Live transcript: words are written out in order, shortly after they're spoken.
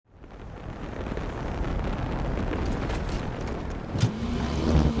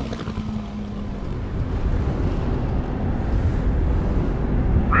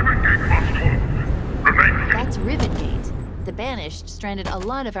vanished stranded a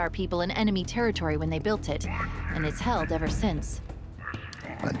lot of our people in enemy territory when they built it, and it's held ever since.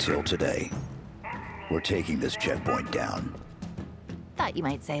 Until today. We're taking this checkpoint down. Thought you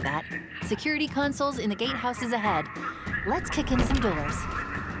might say that. Security consoles in the gatehouses ahead. Let's kick in some doors.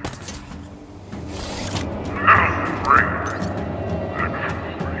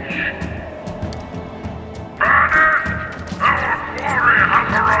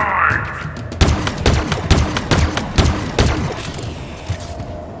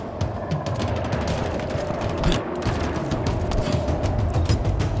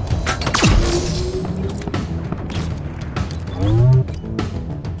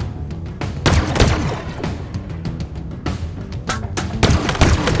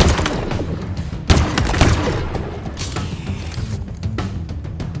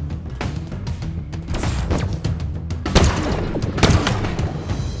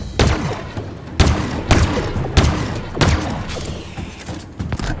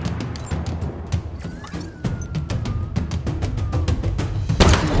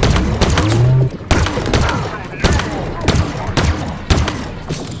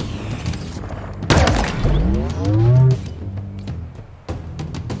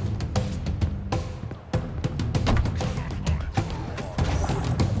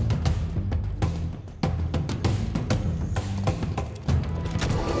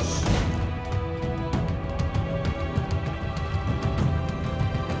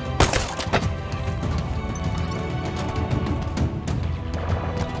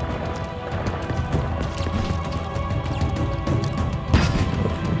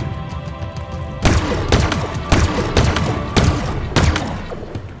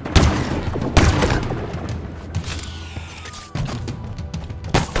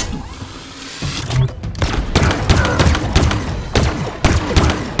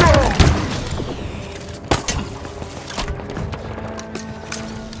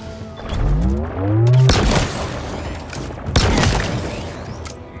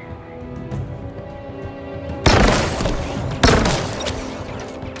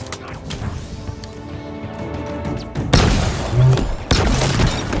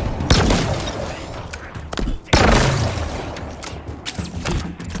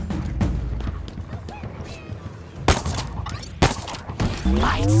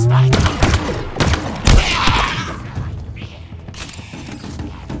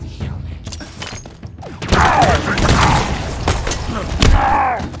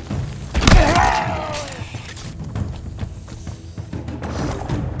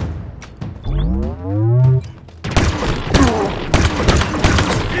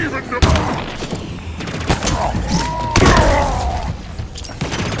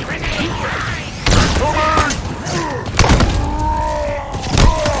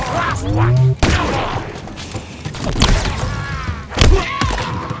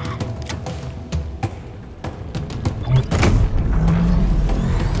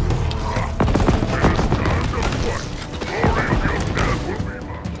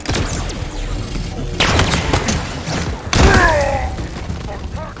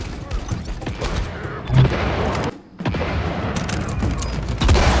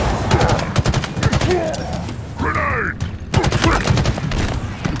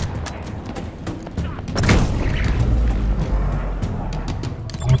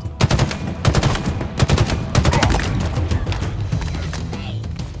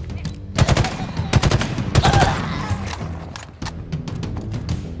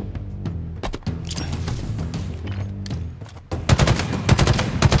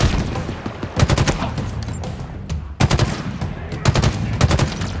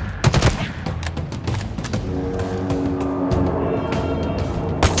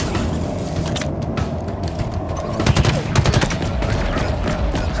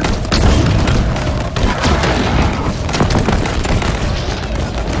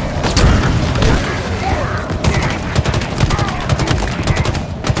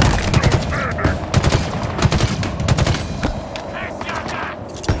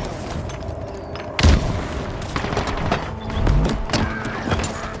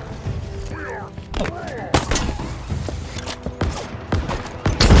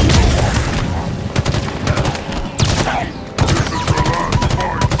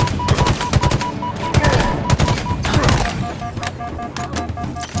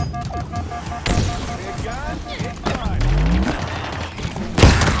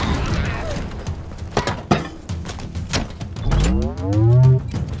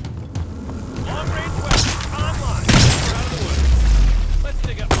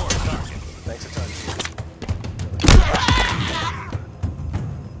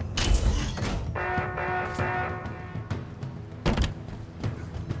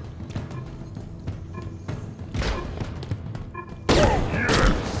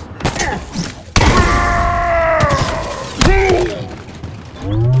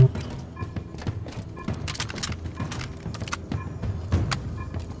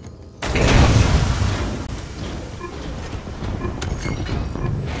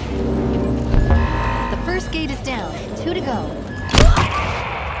 2 to go.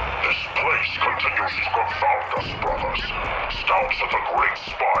 This place continues to confound us, brothers. Scouts of the Great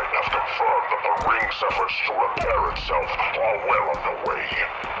Spine have confirmed that the ring's efforts to repair itself are well underway.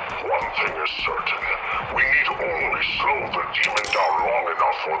 One thing is certain. We need only slow the demon down long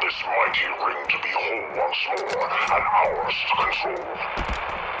enough for this mighty ring to be whole once more, and ours to control.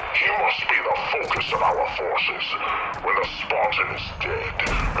 He must be the focus of our forces. When the Spartan is dead,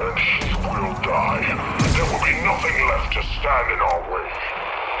 and he will die, there will be nothing left to stand in our way.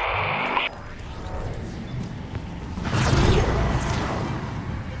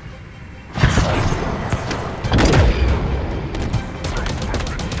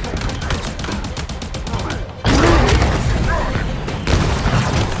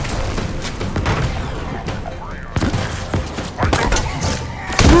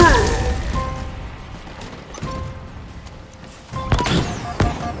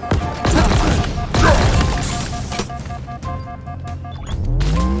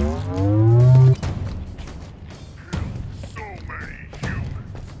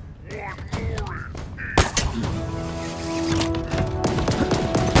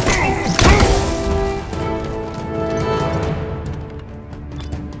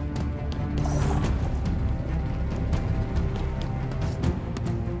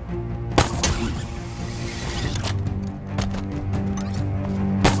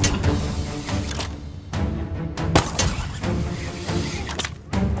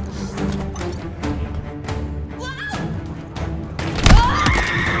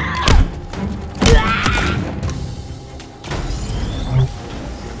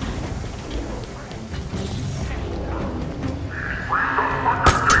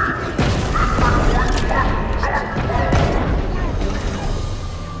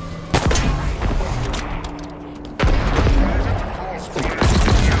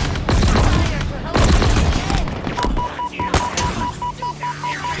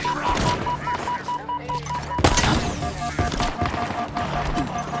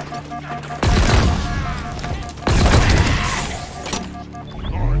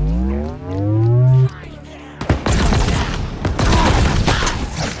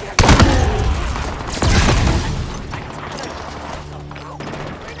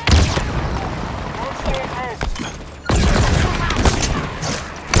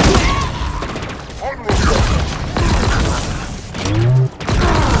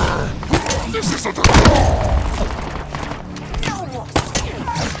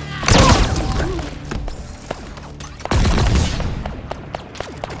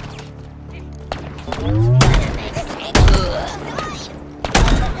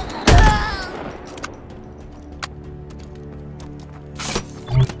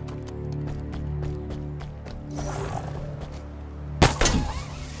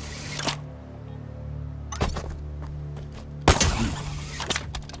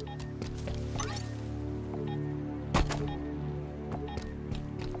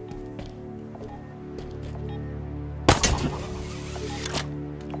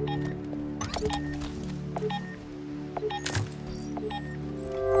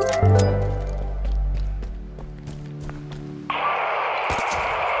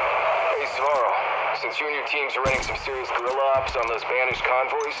 teams are running some serious guerrilla ops on those banished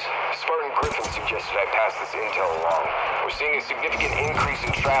convoys. Spartan Griffin suggested I pass this intel along. We're seeing a significant increase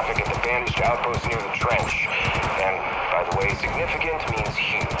in traffic at the banished outpost near the trench. And, by the way, significant means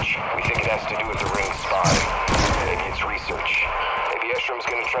huge. We think it has to do with the ring's spine. Maybe it's research. Maybe Eshrum's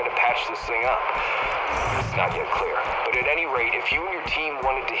gonna try to patch this thing up. It's not yet clear. But at any rate, if you and your team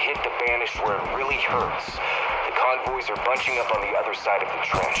wanted to hit the banished where it really hurts, the convoys are bunching up on the other side of the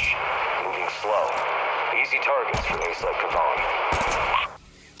trench, moving slow. Easy targets for an ace like Kavon.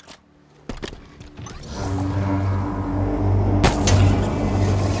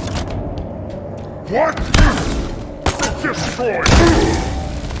 What? Destroy!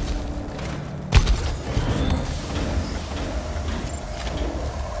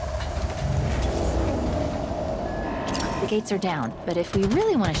 The gates are down, but if we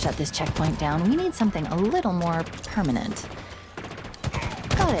really want to shut this checkpoint down, we need something a little more permanent.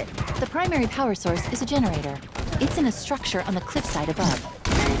 Got it. The primary power source is a generator. It's in a structure on the cliffside above.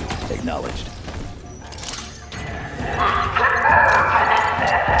 Acknowledged.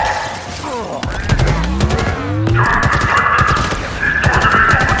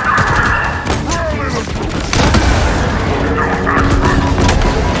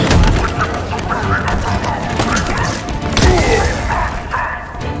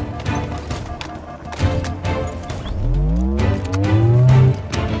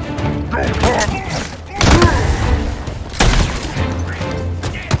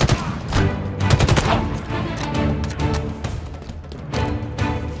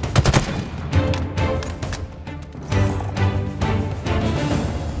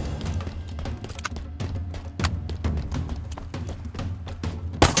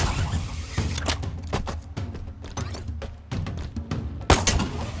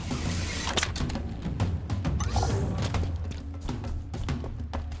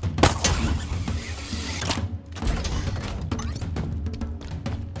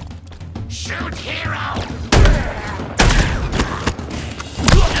 Shoot, hero!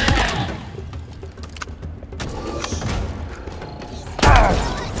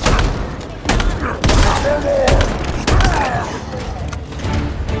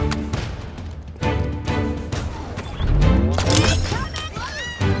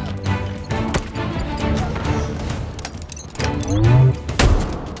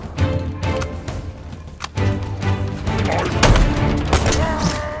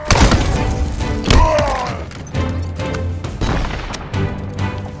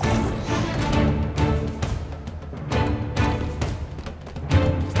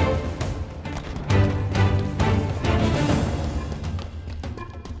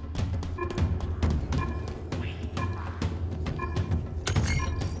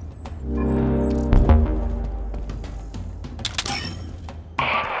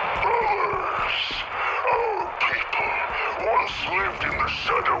 Lived in the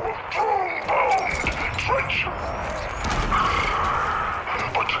shadow of throne-bound treachery.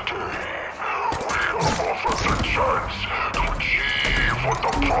 But today, we are offered the chance to achieve what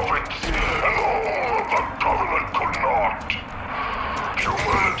the prophets and all of the government could not.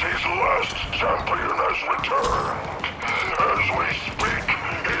 Humanity's last champion has returned. As we speak,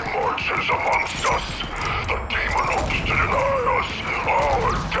 he marches amongst us. The demon hopes to deny us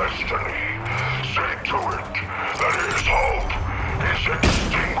our destiny. See to it that his hope is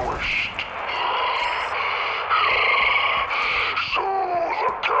extinguished. Show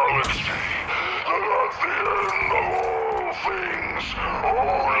the galaxy that at the end of all things,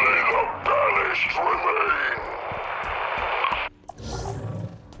 only the banished remain.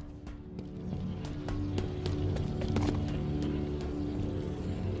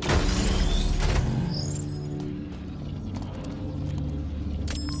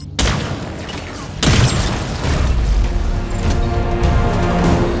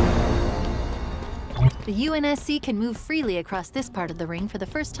 The UNSC can move freely across this part of the ring for the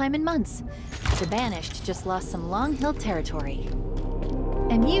first time in months. The Banished just lost some long-held territory.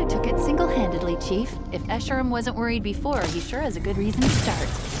 And you took it single-handedly, Chief. If Escharum wasn't worried before, he sure has a good reason to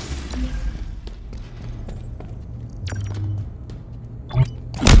start.